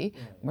differently.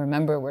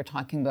 Remember, we're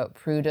talking about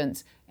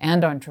prudence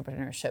and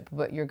entrepreneurship,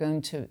 but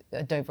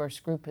a diverse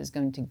group is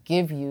going to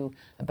give you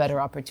a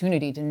better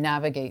opportunity to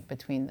navigate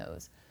between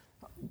those.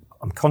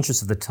 I'm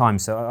conscious of the time,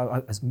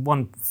 so as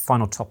one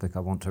final topic I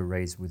want to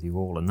raise with you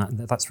all, and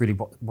that's really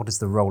what is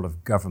the role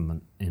of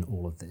government in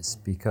all of this,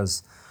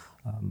 because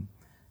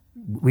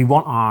we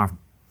want our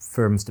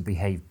firms to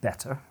behave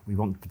better. We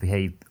want them to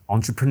behave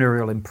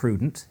entrepreneurial and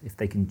prudent, if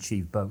they can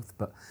achieve both.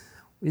 But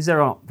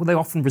will they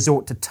often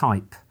resort to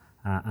type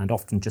and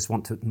often just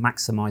want to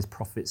maximise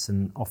profits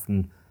and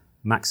often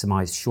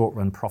maximise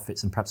short-run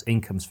profits and perhaps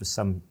incomes for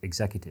some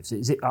executives?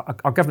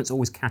 Are governments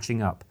always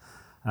catching up?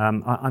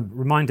 I'm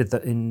reminded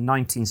that in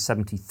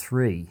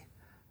 1973,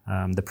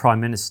 the Prime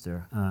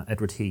Minister,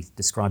 Edward Heath,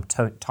 described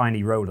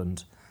Tiny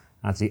Rowland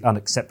as the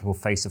unacceptable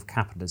face of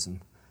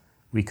capitalism.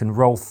 We can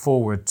roll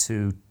forward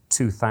to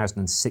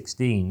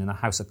 2016, and a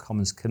House of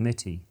Commons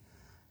committee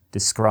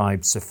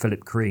described Sir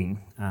Philip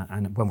Green,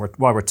 and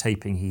while we're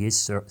taping, he is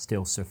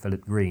still Sir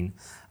Philip Green,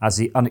 as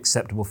the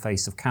unacceptable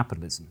face of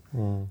capitalism.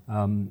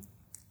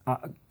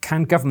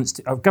 Can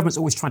governments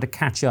always trying to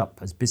catch up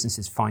as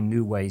businesses find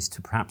new ways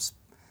to perhaps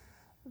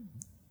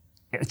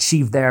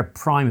achieve their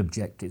prime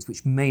objectives,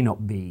 which may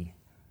not be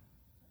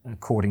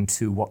according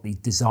to what the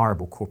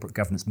desirable corporate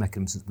governance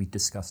mechanisms we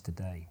discussed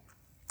today?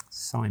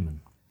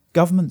 Simon.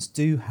 Governments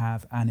do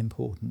have an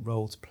important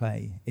role to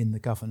play in the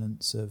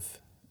governance of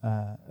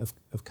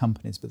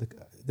companies, but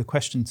the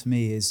question to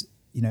me is,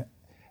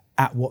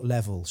 at what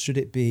level? Should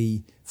it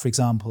be, for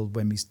example,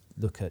 when we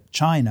look at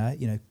China,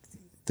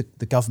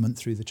 the government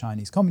through the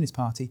Chinese Communist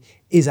Party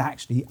is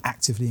actually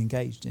actively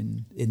engaged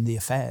in the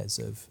affairs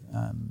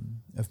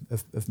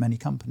of many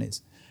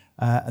companies,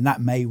 and that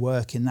may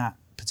work in that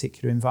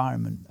particular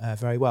environment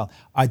very well.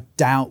 I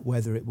doubt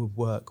whether it would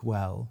work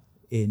well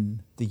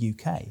in the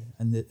UK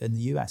and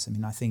the US. I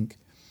mean, I think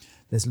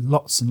there's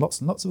lots and lots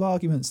and lots of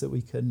arguments that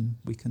we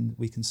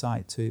can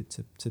cite to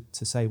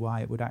say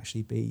why it would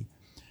actually be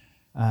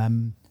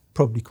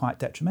probably quite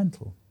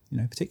detrimental.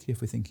 Particularly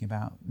if we're thinking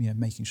about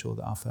making sure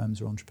that our firms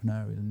are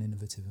entrepreneurial and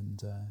innovative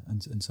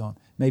and so on.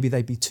 Maybe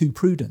they'd be too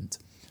prudent,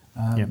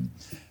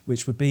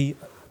 which would be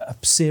a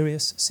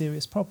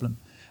serious problem.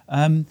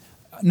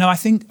 No, I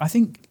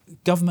think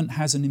government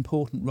has an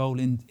important role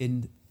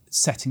in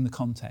setting the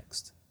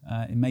context.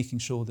 In making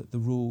sure that the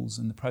rules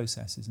and the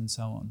processes and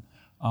so on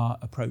are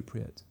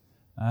appropriate.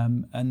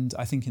 And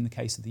I think in the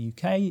case of the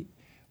UK,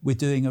 we're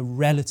doing a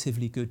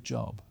relatively good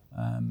job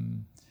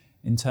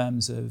in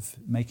terms of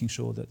making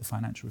sure that the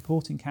Financial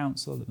Reporting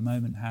Council at the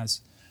moment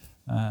has,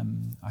 I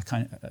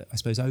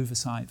suppose,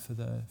 oversight for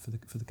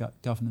the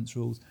governance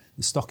rules.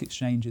 The stock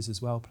exchanges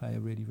as well play a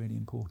really, really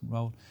important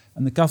role.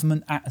 And the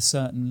government at a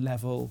certain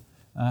level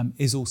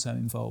is also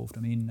involved.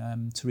 I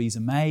mean, Theresa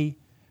May,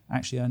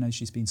 actually, I know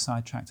she's been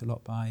sidetracked a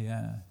lot by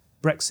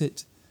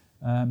Brexit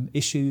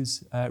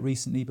issues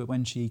recently, but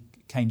when she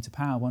came to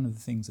power, one of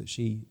the things that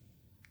she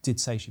did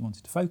say she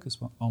wanted to focus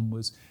on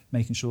was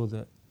making sure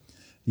that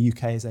the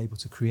UK is able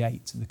to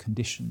create the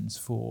conditions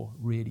for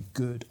really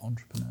good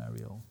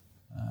entrepreneurial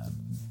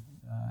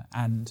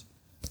and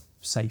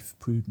safe,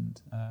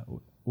 prudent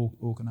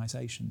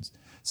organisations.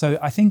 So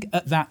I think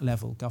at that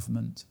level,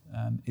 government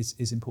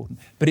is important.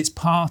 But it's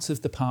part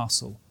of the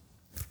parcel.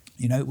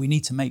 We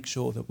need to make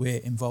sure that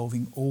we're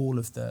involving all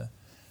of the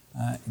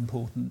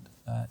important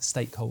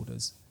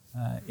stakeholders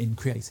in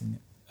creating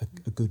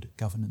a good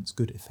governance,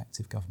 good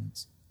effective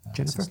governance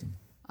system.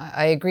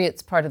 I agree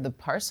it's part of the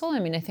parcel. I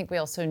mean, I think we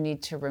also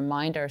need to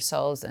remind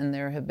ourselves, and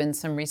there have been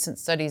some recent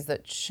studies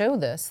that show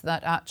this,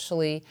 that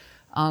actually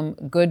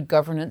good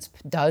governance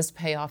does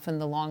pay off in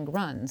the long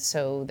run.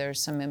 So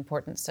there's some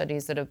important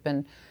studies that have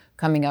been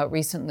coming out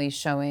recently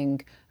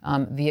showing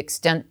the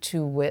extent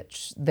to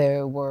which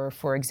there were,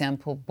 for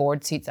example,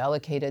 board seats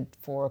allocated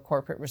for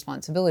corporate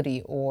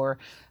responsibility or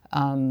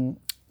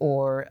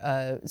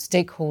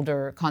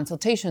stakeholder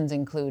consultations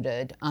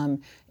included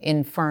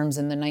in firms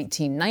in the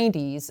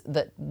 1990s,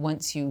 that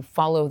once you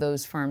follow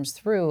those firms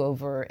through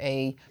over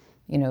a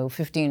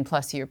 15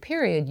 plus year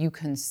period, you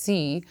can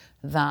see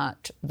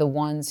that the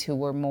ones who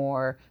were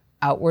more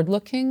outward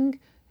looking,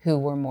 who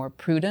were more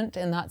prudent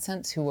in that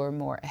sense, who were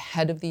more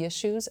ahead of the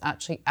issues,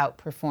 actually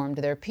outperformed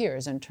their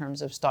peers in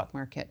terms of stock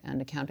market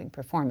and accounting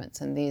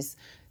performance. And these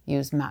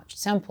use matched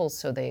samples,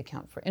 so they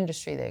account for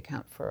industry, they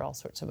account for all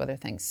sorts of other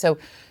things.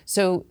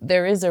 So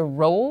there is a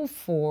role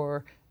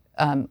for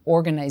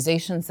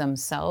organizations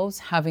themselves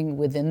having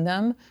within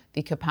them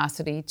the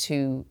capacity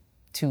to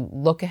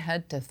look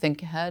ahead, to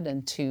think ahead,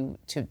 and to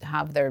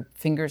have their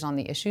fingers on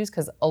the issues,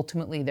 because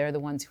ultimately they're the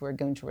ones who are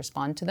going to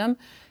respond to them.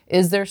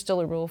 Is there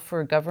still a role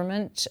for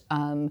government?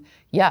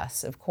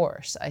 Yes, of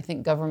course. I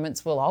think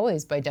governments will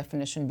always, by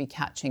definition, be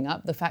catching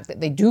up. The fact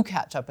that they do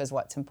catch up is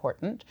what's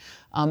important.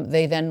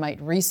 They then might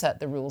reset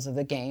the rules of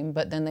the game,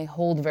 but then they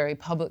hold very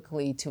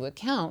publicly to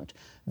account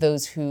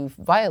those who've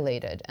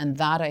violated. And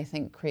that, I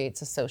think,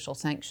 creates a social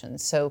sanction.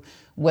 So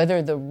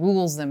whether the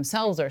rules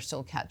themselves are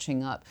still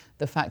catching up,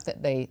 the fact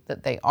that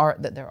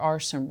there are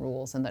some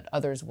rules and that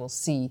others will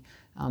see,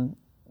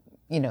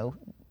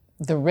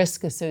 the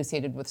risk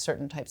associated with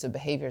certain types of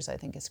behaviors, I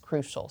think, is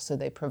crucial. So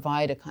they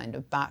provide a kind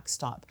of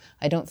backstop.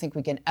 I don't think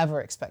we can ever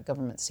expect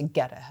governments to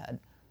get ahead.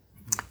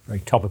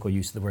 Very topical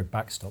use of the word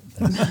backstop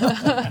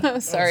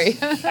there. Sorry.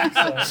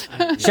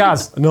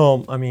 Shaz?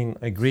 No, I mean,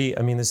 I agree.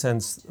 I mean, in the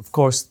sense, of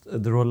course,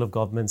 the role of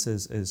governments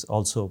is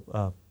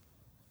also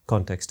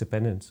context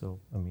dependent. So,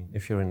 I mean,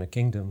 if you're in a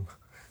kingdom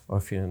or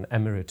if you're in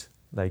an emirate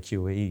like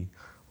UAE,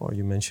 or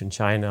you mentioned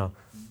China,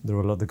 the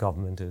role of the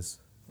government is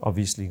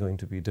obviously going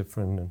to be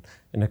different. And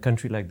in a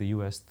country like the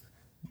US,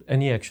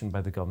 any action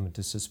by the government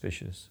is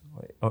suspicious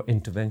or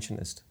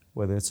interventionist,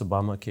 whether it's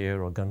Obamacare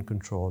or gun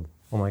control.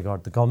 Oh my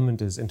God, the government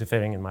is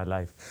interfering in my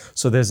life.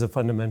 So there's a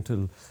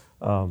fundamental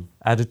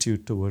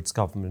attitude towards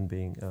government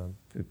being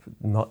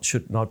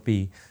should not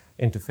be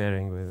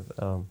interfering with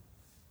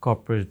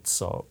corporates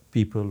or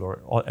people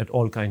or at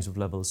all kinds of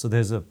levels. So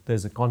there's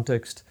a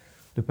context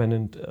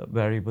dependent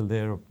variable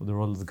there of the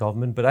role of the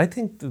government. But I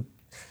think the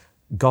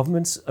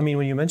governments, I mean,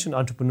 when you mentioned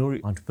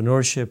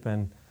entrepreneurship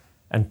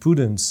and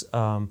prudence,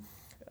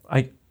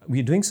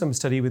 we're doing some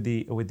study with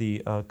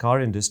the car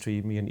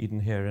industry, me and Eden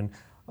here, and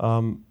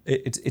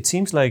it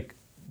seems like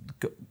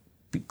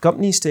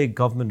companies take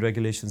government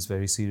regulations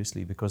very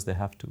seriously because they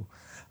have to.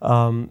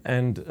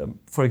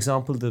 For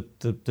example,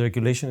 the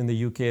regulation in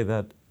the UK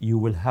that you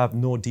will have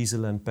no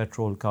diesel and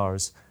petrol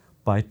cars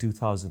by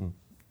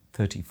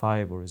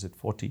 2035, or is it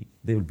 40?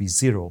 There will be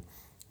zero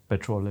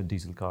petrol and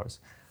diesel cars.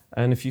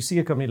 And if you see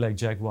a company like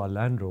Jaguar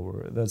Land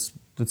Rover,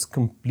 that's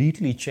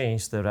completely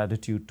changed their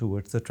attitude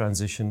towards the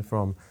transition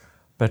from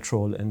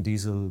petrol and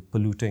diesel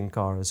polluting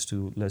cars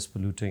to less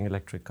polluting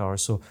electric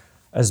cars. So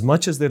as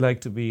much as they like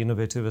to be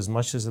innovative, as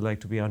much as they like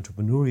to be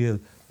entrepreneurial,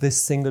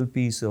 this single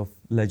piece of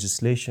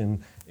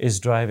legislation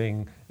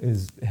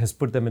has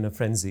put them in a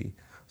frenzy.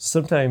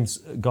 Sometimes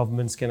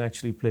governments can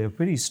actually play a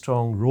pretty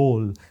strong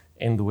role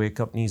in the way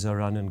companies are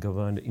run and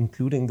governed,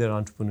 including their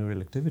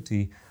entrepreneurial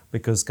activity,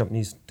 because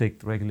companies take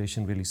the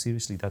regulation really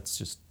seriously. That's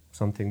just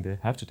something they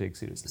have to take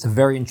seriously. It's a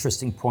very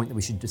interesting point that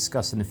we should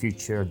discuss in the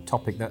future, a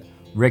topic that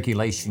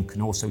regulation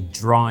can also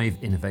drive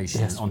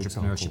innovation and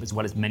entrepreneurship, as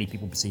well as many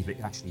people perceive it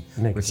actually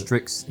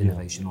restricts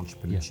innovation and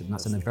entrepreneurship. And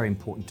that's a very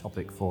important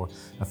topic for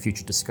a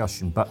future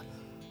discussion. But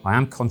I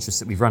am conscious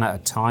that we've run out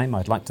of time.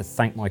 I'd like to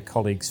thank my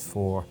colleagues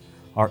for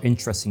our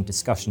interesting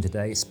discussion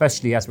today,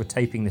 especially as we're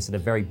taping this at a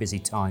very busy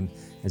time,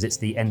 as it's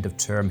the end of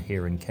term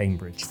here in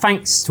Cambridge.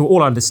 Thanks to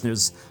all our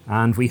listeners,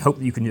 and we hope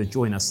that you can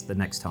join us the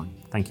next time.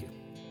 Thank you.